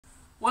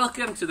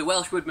Welcome to the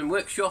Welsh Woodman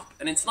Workshop,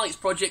 and in tonight's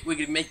project we're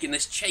going to be making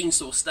this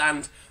chainsaw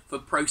stand for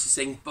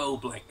processing bowl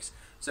blanks.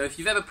 So if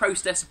you've ever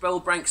processed a bowl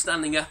blank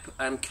standing up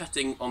and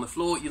cutting on the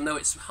floor, you'll know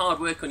it's hard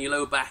work on your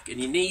lower back and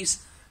your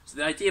knees. So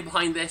the idea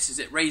behind this is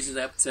it raises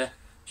it up to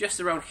just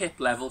around hip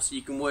level so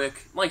you can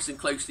work nice and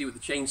closely with the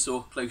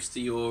chainsaw close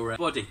to your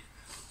body.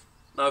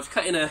 Now I've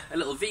cut in a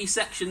little V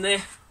section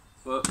there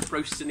for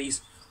processing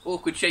these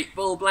awkward shaped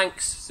bowl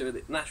blanks so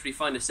that naturally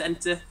find a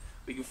centre.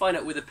 We can find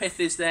out where the pith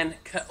is then,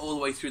 cut all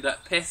the way through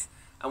that pith,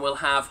 and we'll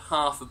have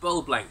half a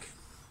bowl blank.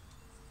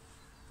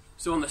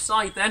 So on the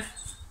side then,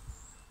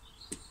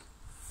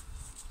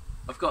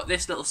 I've got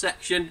this little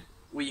section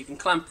where you can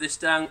clamp this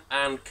down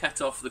and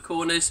cut off the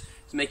corners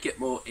to make it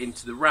more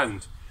into the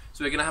round.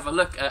 So we're going to have a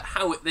look at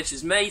how this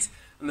is made,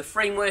 and the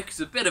framework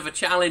is a bit of a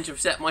challenge I've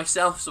set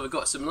myself. So I've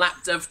got some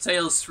lap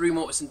dovetails, through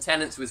mortise and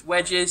tenons with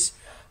wedges,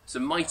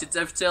 some mitered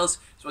dovetails.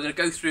 So I'm going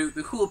to go through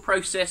the whole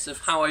process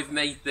of how I've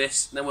made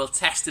this, and then we'll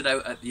test it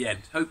out at the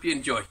end. Hope you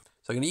enjoy.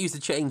 So I'm going to use the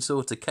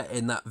chainsaw to cut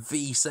in that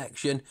V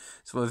section.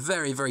 It's from a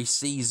very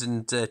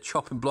seasoned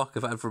chopping block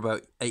I've had for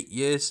about 8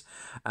 years.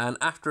 And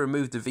after I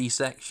remove the V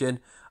section,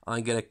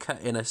 I'm going to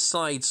cut in a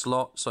side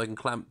slot so I can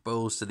clamp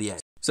bowls to the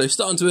end. So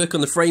starting to work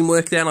on the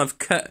framework then, I've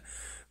cut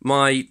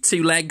my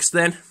 2 legs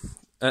then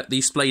at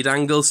these splayed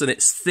angles, and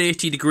it's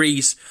 30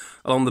 degrees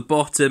along the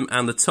bottom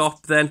and the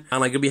top then. And I'm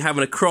going to be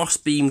having a cross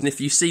beam. And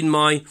if you've seen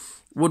my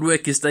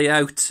Woodworker's Day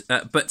Out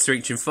at Butts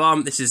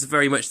Farm, this is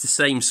very much the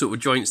same sort of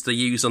joints they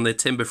use on their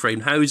timber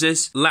frame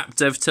houses. Lap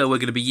dovetail we're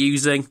going to be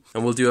using,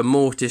 and we'll do a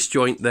mortise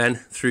joint then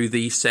through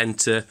the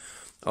centre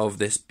of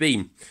this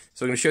beam.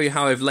 So I'm going to show you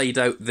how I've laid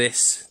out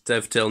this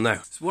dovetail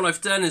now. So what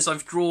I've done is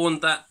I've drawn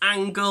that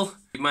angle.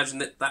 Imagine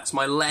that that's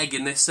my leg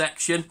in this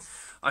section.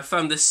 I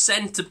found the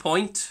centre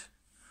point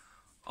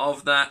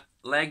of that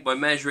leg by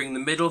measuring the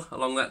middle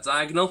along that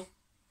diagonal,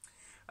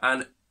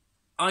 and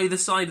either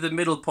side of the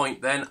middle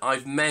point then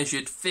I've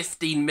measured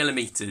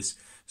 15mm.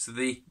 So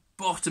the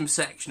bottom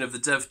section of the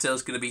dovetail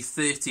is going to be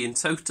 30 in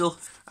total,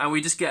 and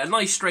we just get a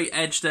nice straight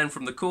edge then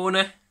from the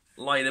corner,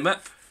 line them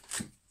up,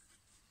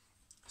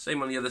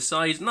 same on the other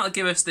side, and that'll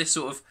give us this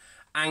sort of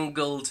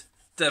angled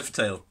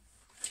dovetail.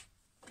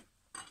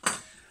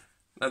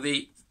 Now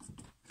the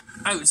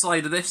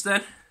outside of this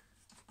then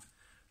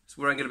is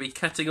where I'm going to be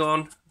cutting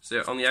on.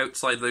 So on the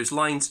outside of those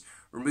lines,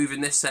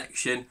 removing this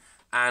section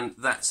and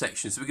that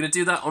section. So we're going to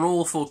do that on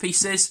all 4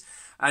 pieces,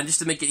 and just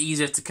to make it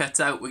easier to cut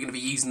out, we're going to be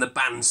using the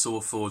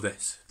bandsaw for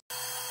this.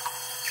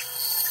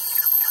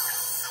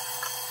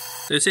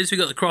 So since we've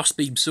got the cross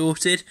beam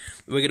sorted,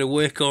 we're going to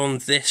work on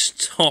this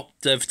top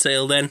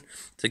dovetail then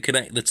to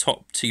connect the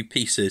top 2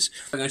 pieces.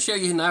 I'm going to show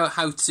you now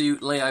how to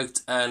lay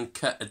out and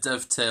cut a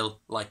dovetail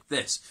like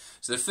this.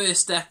 So the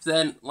first step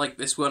then, like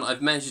this one,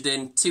 I've measured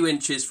in 2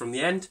 inches from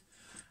the end,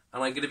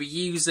 and I'm going to be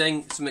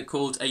using something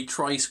called a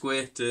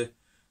tri-square to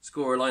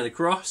score a line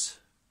across,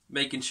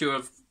 making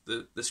sure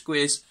the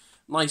square's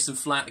nice and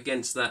flat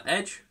against that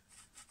edge.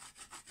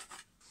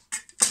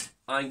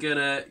 I'm going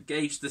to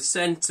gauge the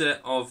centre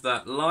of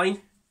that line,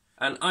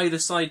 and either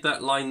side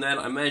that line then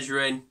I'm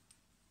measuring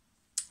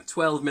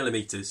 12mm.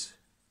 And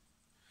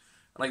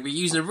I'm going to be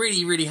using a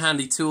really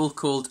handy tool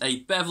called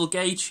a bevel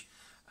gauge,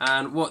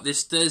 and what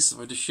this does,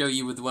 I'll just show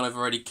you with the one I've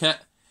already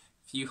cut.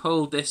 If you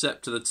hold this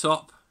up to the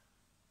top,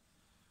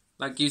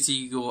 that gives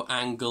you your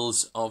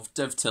angles of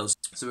dovetails.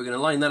 So we're going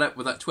to line that up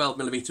with that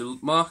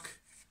 12mm mark.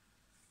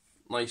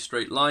 Nice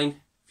straight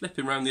line.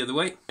 Flipping around the other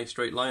way. Nice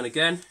straight line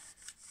again.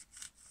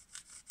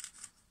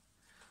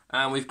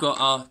 And we've got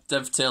our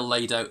dovetail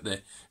laid out there.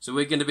 So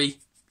we're going to be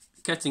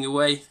cutting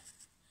away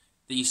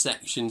these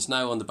sections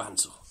now on the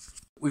bandsaw.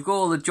 We've got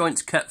all the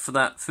joints cut for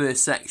that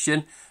first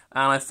section,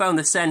 and I found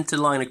the centre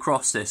line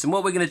across this. And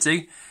what we're going to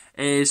do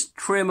is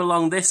trim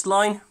along this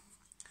line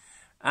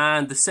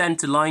and the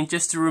centre line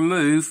just to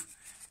remove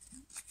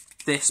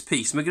this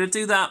piece. And we're going to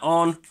do that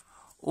on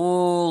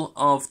all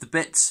of the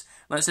bits.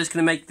 That's just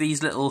going to make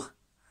these little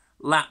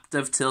lap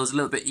dovetails a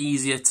little bit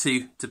easier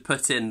to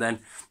put in then.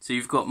 So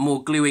you've got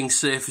more gluing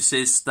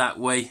surfaces that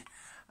way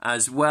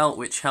as well,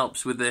 which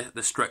helps with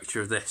the structure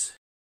of this.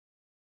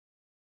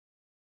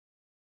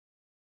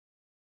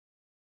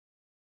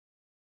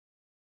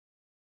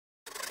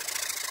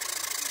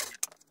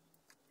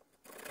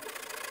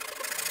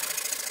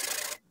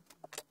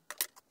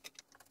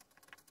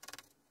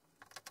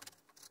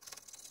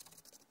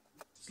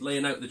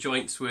 Laying out the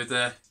joints with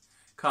a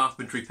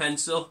carpentry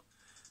pencil.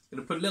 I'm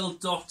going to put little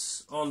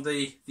dots on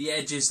the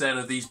edges then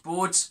of these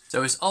boards.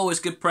 So it's always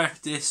good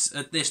practice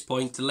at this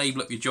point to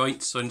label up your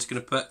joints. So I'm just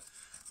going to put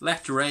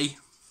letter A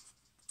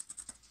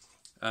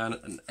and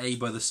an A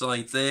by the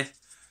side there.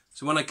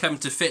 So when I come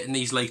to fitting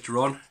these later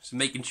on, so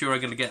making sure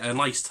I'm going to get a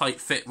nice tight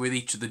fit with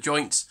each of the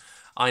joints,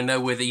 I know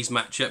where these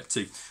match up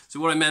to. So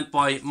what I meant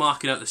by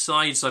marking out the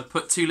sides, I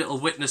put 2 little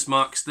witness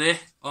marks there.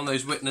 On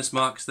those witness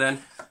marks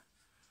then,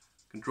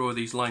 can draw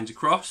these lines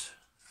across,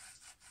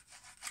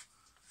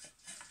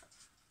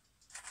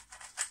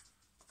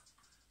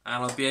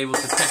 and I'll be able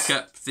to pick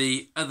up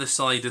the other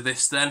side of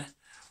this then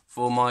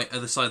for my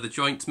other side of the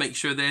joint to make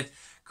sure they're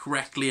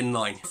correctly in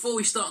line. Before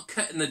we start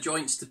cutting the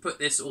joints to put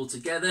this all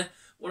together,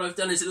 what I've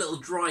done is a little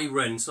dry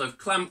run. So I've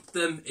clamped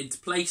them into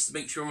place to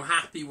make sure I'm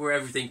happy where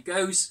everything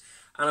goes.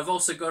 And I've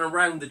also gone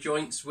around the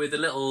joints with a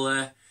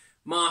little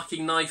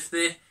marking knife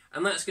there.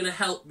 And that's going to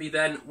help me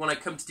then when I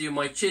come to do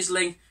my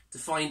chiselling to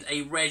find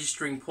a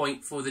registering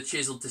point for the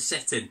chisel to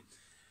sit in.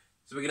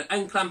 So we're going to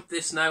unclamp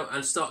this now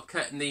and start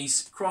cutting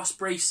these cross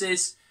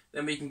braces.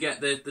 Then we can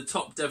get the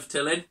top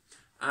dovetail in.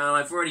 And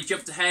I've already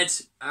jumped ahead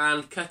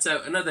and cut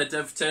out another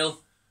dovetail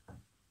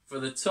for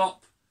the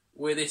top,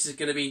 where this is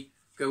going to be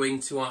going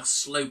to our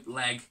slope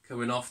leg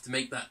coming off to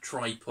make that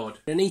tripod.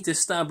 I need to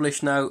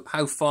establish now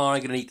how far I'm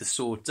going to need to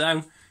saw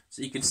down.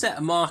 So you can set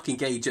a marking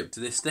gauge up to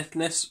this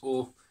thickness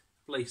or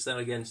place that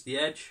against the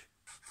edge.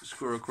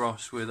 Screw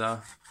across with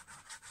our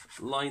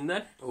line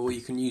then. Or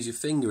you can use your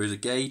finger as a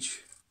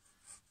gauge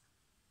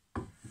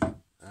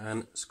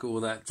and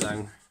score that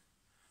down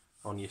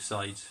on your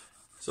sides.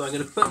 So I'm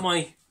going to put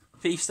my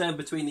piece down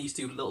between these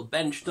two little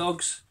bench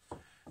dogs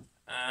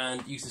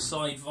and use the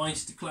side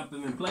vise to clamp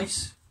them in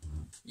place.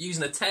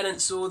 Using a tenon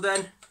saw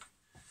then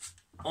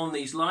on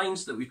these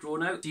lines that we've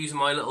drawn out, using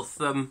my little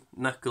thumb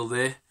knuckle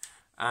there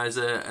as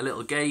a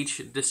little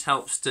gauge. This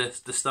helps to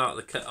start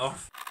the cut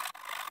off.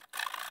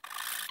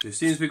 So as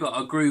soon as we've got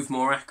our groove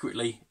more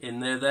accurately in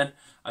there then,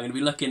 I'm going to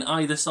be looking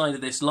either side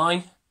of this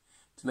line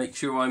to make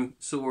sure I'm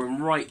sawing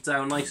right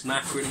down nice and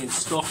accurately and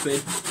stopping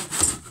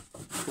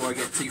before I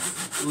get too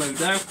low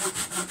down.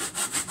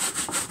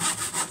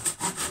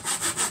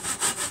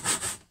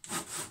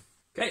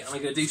 Okay,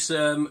 I'm going to do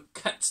some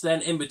cuts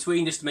then in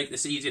between just to make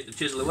this easier to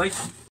chisel away.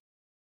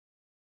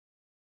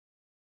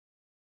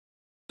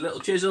 Little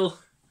chisel,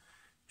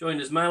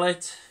 jointer's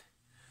mallet,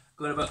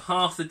 going about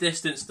half the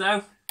distance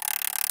down.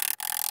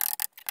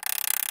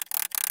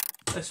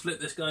 Let's flip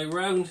this guy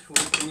around from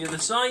the other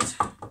side.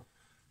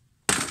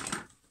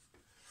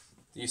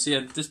 You see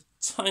I'm just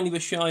tiny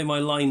bit shy of my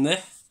line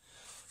there.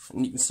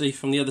 And you can see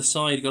from the other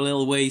side, I've got a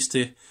little ways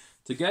to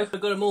go. I've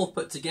got them all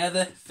put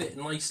together, fit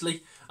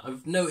nicely.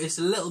 I've noticed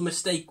a little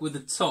mistake with the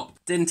top.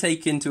 Didn't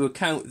take into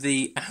account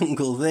the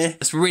angle there.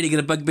 That's really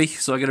going to bug me,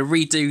 so I'm going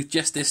to redo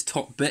just this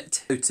top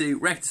bit. So to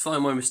rectify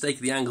my mistake,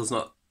 the angle's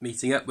not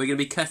meeting up, we're going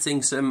to be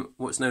cutting some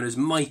what's known as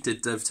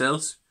mitered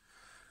dovetails.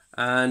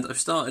 And I've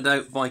started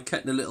out by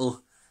cutting a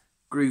little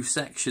groove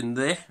section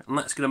there, and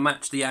that's going to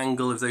match the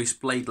angle of those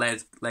blade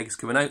legs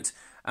coming out.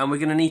 And we're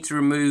going to need to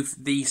remove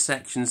these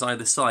sections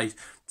either side.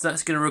 So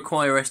that's going to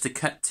require us to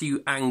cut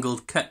 2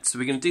 angled cuts. So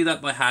we're going to do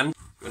that by hand.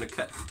 We're going to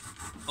cut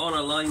on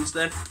our lines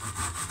then.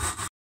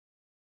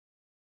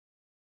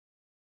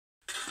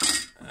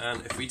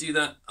 And if we do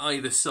that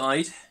either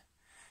side,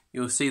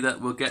 you'll see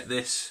that we'll get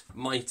this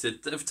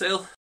mitered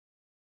dovetail.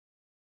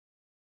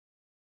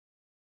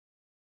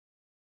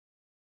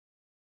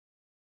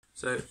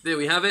 So there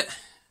we have it,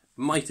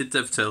 mitered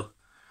dovetail.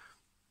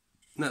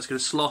 And that's going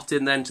to slot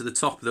in then to the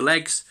top of the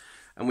legs.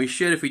 And we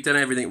should, if we've done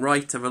everything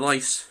right, have a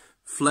nice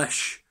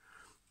flush,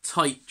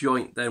 tight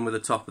joint then with the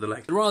top of the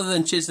leg. Rather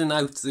than chiseling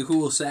out the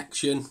whole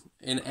section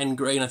in end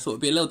grain, I thought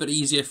it'd be a little bit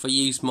easier if I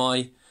used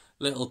my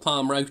little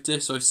palm router.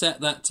 So I've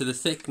set that to the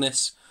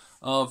thickness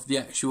of the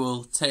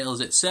actual tails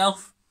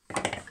itself.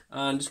 And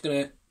I'm just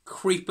going to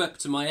creep up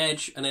to my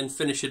edge and then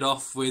finish it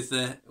off with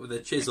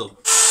a chisel.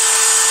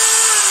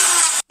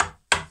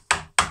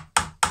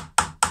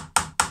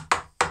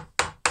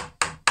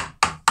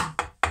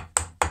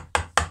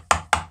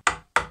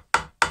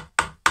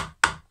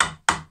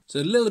 So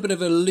a little bit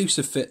of a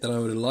looser fit than I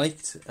would have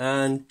liked,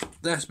 and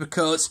that's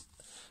because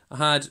I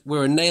had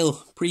where a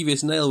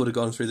previous nail would have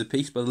gone through the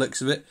piece by the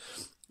looks of it,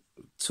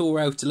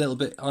 tore out a little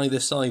bit either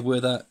side where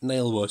that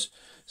nail was.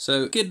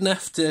 So good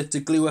enough to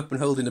glue up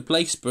and hold into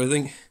place, but I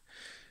think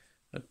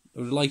I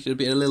would have liked it to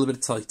be a little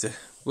bit tighter.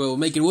 Well, we'll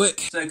make it work.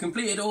 So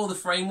completed all the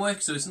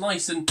framework, so it's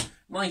nice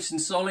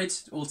and solid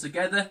all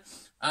together,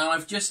 and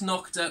I've just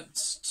knocked up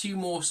 2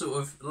 more sort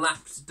of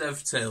lapped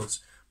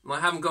dovetails. I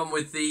haven't gone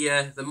with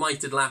the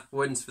mitered lap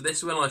ones for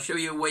this one. I'll show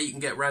you a way you can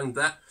get around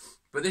that.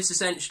 But this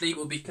essentially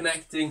will be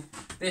connecting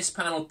this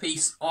panel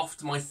piece off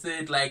to my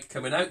 3rd leg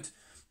coming out.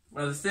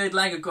 Now the 3rd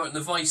leg I've got in the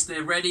vise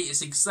there ready.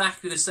 It's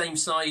exactly the same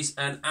size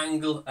and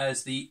angle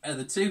as the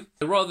other 2.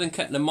 So rather than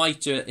cutting a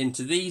mitre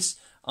into these,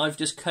 I've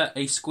just cut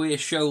a square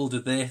shoulder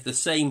there, the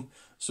same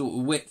sort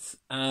of width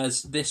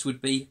as this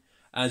would be,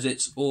 as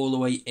it's all the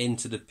way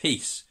into the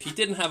piece. If you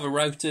didn't have a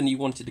router and you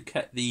wanted to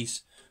cut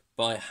these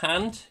by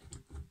hand,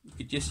 you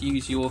could just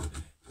use your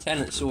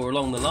tenon saw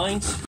along the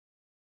lines.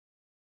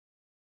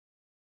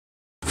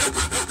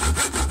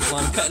 Well,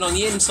 I'm cutting on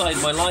the inside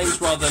of my lines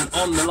rather than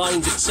on the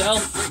lines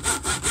itself.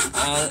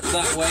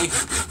 That way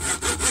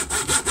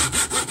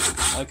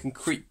I can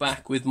creep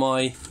back with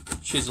my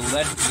chisel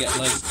then to get a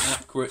nice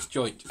accurate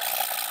joint.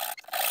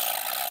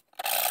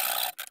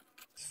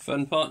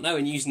 Fun part now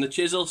in using the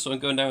chisel, so I'm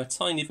going down a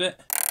tiny bit.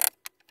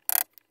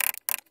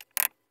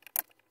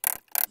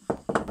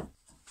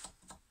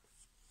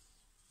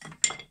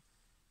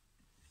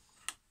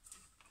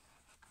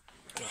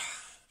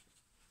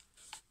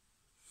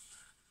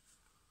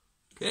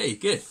 Okay,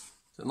 good.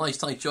 So a nice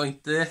tight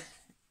joint there.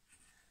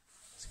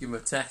 Let's give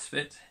them a test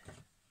fit.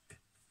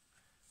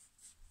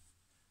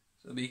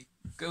 So they'll be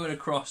going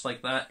across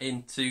like that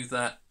into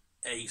that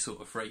A sort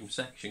of frame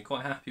section.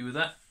 Quite happy with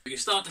that. We can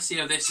start to see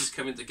how this is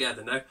coming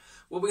together now.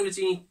 What we're going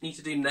to need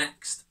to do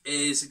next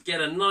is get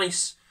a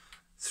nice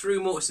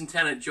through mortise and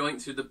tenon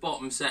joint through the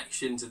bottom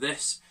section to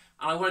this.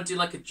 And I want to do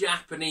like a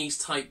Japanese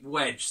type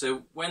wedge.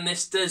 So when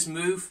this does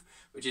move,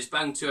 which is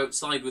bound to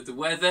outside with the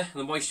weather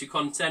and the moisture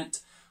content,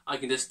 I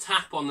can just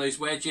tap on those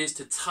wedges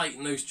to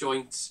tighten those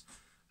joints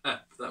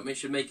up. That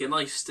should make a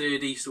nice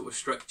sturdy sort of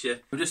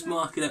structure. I'm just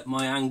marking up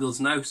my angles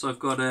now, so I've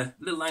got a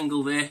little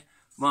angle there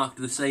marked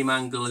at the same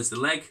angle as the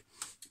leg,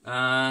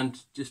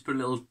 and just put a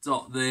little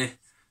dot there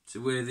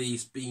to where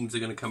these beams are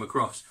going to come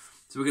across.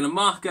 So we're going to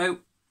mark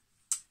out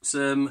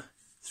some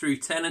through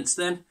tenons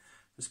then.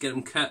 Let's get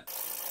them cut.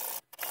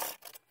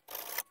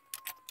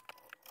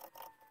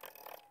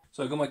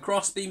 So I've got my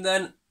cross beam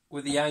then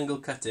with the angle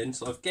cut in,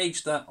 so I've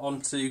gauged that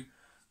onto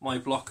my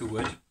block of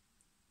wood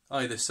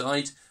either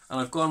side,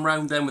 and I've gone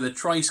round then with a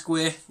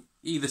tri-square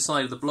either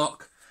side of the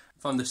block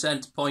from the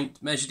centre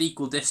point, measured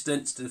equal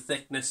distance to the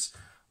thickness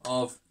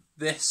of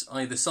this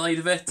either side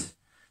of it,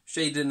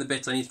 shaded in the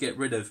bit I need to get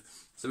rid of.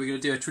 So we're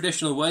going to do a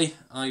traditional way.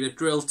 I'm going to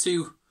drill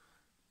 2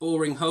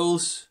 boring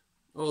holes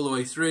all the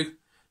way through,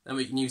 then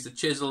we can use the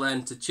chisel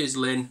end to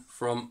chisel in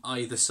from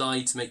either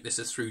side to make this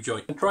a through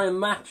joint. And try and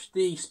match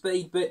the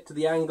spade bit to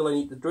the angle I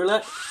need to drill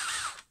it.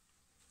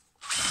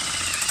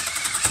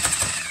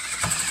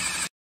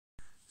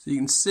 So you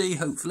can see,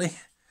 hopefully,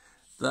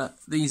 that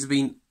these have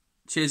been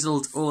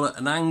chiselled all at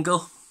an angle.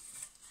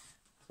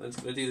 So I'm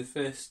just going to do the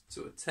first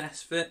sort of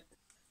test fit.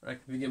 I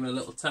reckon if we give them a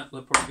little tap,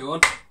 they'll probably go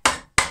on.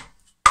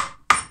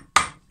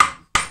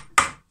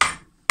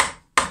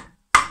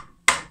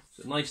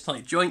 It's a nice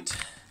tight joint.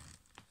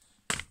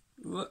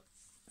 You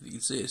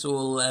can see it's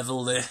all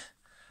level there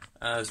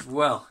as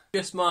well.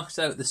 Just marks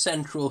out the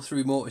central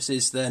through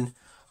mortises then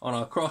on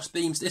our cross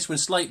beams. This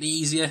one's slightly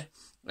easier,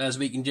 as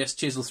we can just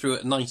chisel through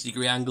at a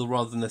 90-degree angle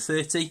rather than a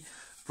 30.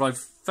 But I've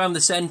found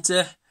the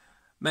centre,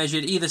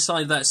 measured either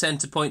side of that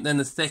centre point, then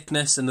the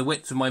thickness and the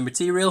width of my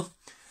material.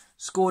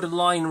 Scored a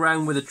line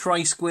round with a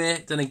tri-square,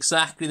 done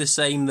exactly the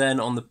same then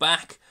on the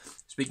back.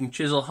 So we can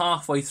chisel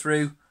halfway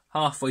through,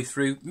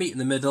 meet in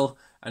the middle,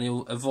 and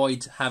you'll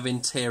avoid having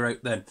tear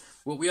out then.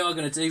 What we are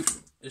going to do,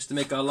 just to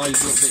make our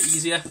lives a little bit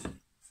easier,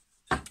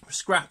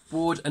 scrap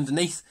board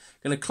underneath.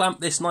 Going to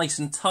clamp this nice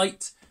and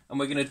tight, and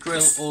we're going to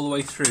drill all the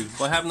way through.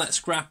 By having that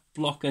scrap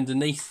block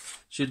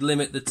underneath, should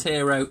limit the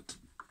tear out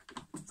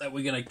that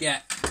we're going to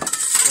get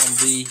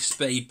from the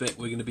spade bit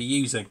we're going to be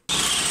using.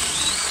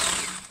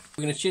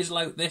 We're going to chisel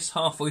out this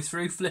halfway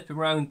through, flip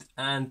around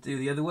and do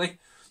the other way.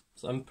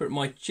 So I'm putting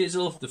my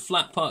chisel, the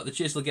flat part of the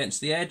chisel against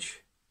the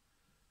edge,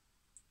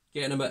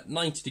 getting them at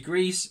 90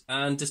 degrees,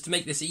 and just to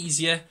make this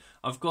easier,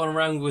 I've gone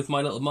around with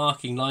my little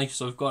marking knife,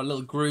 so I've got a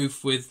little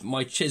groove with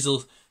my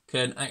chisel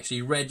can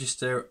actually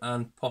register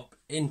and pop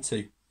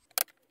into.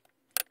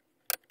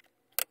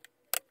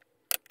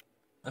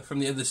 And from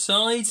the other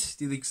side,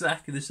 do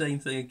exactly the same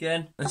thing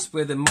again. That's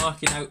where the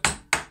marking out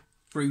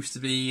proves to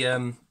be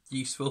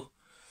useful.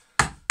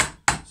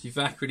 So you've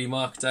accurately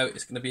marked out,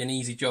 it's going to be an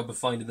easy job of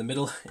finding the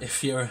middle.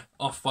 If you're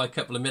off by a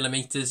couple of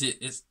millimetres,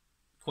 it's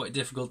quite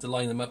difficult to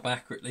line them up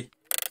accurately.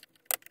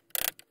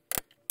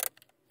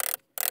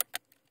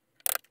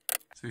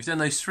 So we've done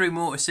those through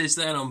mortises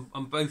then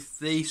on both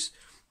these.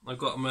 I've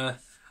got them a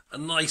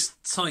nice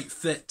tight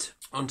fit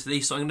onto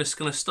these, so I'm just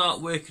going to start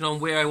working on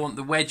where I want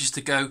the wedges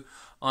to go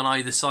on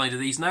either side of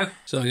these now.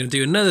 So I'm going to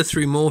do another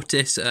through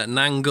mortise at an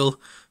angle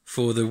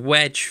for the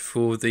wedge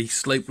for the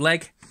slope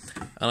leg,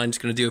 and I'm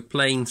just going to do a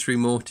plain through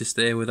mortise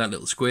there with that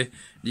little square.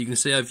 You can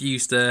see I've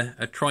used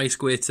a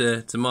tri-square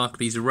to mark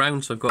these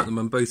around, so I've got them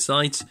on both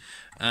sides,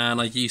 and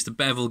I've used the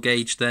bevel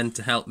gauge then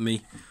to help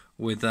me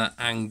with that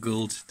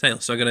angled tail.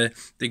 So I'm going to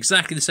do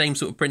exactly the same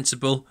sort of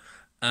principle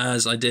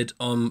as I did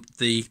on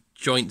the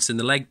joints in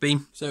the leg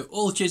beam. So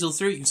all chiseled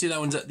through, you can see that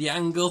one's at the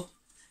angle,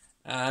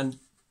 and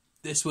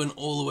this one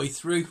all the way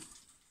through,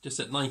 just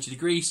at 90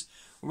 degrees.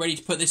 We're ready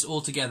to put this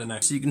all together now.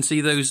 So you can see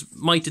those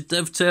mitered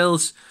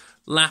dovetails,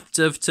 lap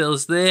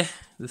dovetails there,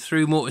 the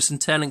through mortise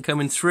and tenon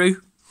coming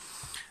through.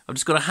 I've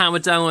just got to hammer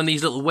down on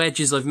these little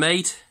wedges I've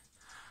made,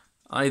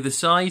 either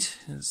side,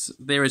 it's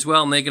there as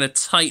well, and they're going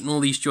to tighten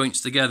all these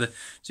joints together.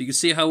 So you can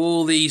see how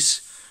all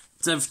these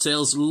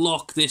dovetails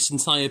lock this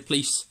entire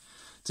piece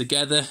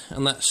together,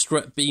 and that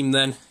strut beam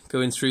then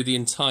going through the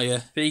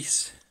entire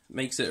piece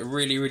makes it a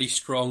really, really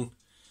strong,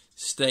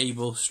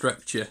 stable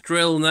structure.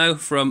 Drill now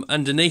from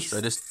underneath.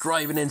 So just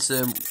driving in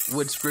some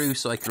wood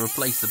screws so I can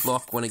replace the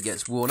block when it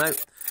gets worn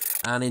out.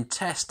 And in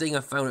testing, I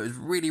found it was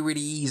really,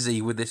 really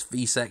easy with this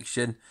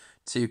V-section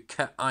to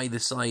cut either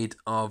side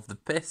of the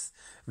pith.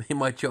 Made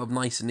my job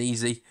nice and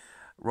easy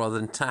rather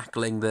than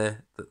tackling the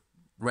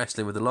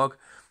wrestling with the log.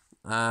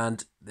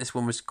 And this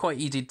one was quite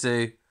easy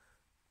to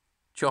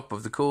chop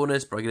off the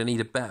corners, but I'm going to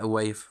need a better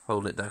way of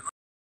holding it down.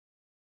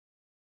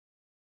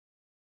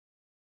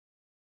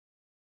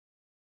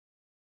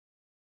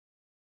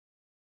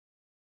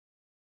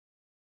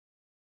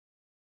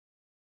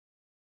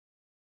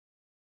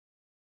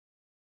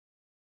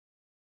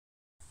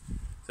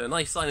 So a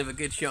nice sign of a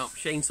good sharp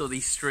chainsaw,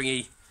 these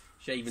stringy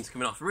shavings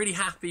coming off. Really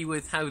happy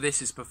with how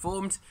this is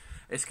performed.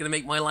 It's going to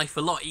make my life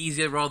a lot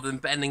easier rather than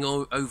bending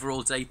over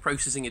all day,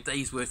 processing a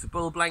day's worth of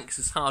bull blanks.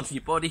 It's hard on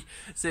your body.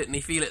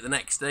 Certainly feel it the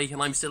next day,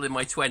 and I'm still in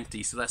my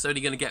 20s, so that's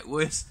only going to get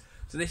worse.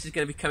 So this is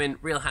going to be coming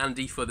real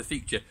handy for the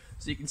future.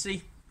 So you can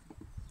see,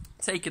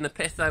 taking the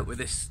pith out with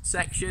this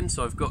section,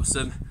 so I've got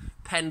some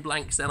pen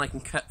blanks then I can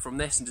cut from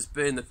this and just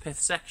burn the pith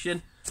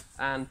section,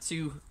 and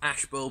 2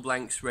 ash bull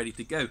blanks ready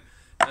to go.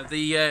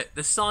 The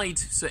side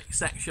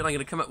section, I'm going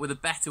to come up with a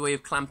better way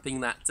of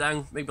clamping that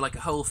down, maybe like a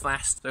hole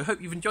fast. So I hope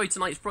you've enjoyed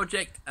tonight's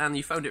project and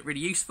you found it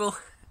really useful,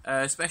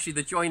 especially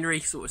the joinery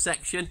sort of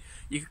section.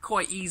 You could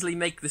quite easily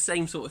make the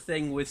same sort of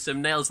thing with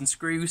some nails and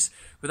screws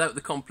without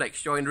the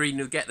complex joinery, and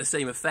you'll get the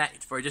same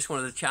effect, but I just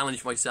wanted to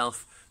challenge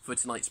myself for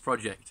tonight's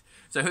project.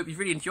 So I hope you've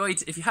really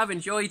enjoyed. If you have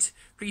enjoyed,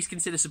 please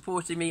consider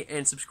supporting me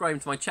and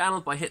subscribing to my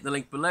channel by hitting the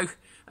link below,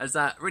 as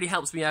that really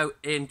helps me out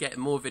in getting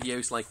more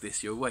videos like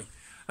this your way.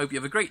 Hope you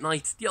have a great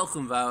night. Diolch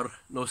yn fawr.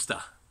 Nos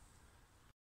da.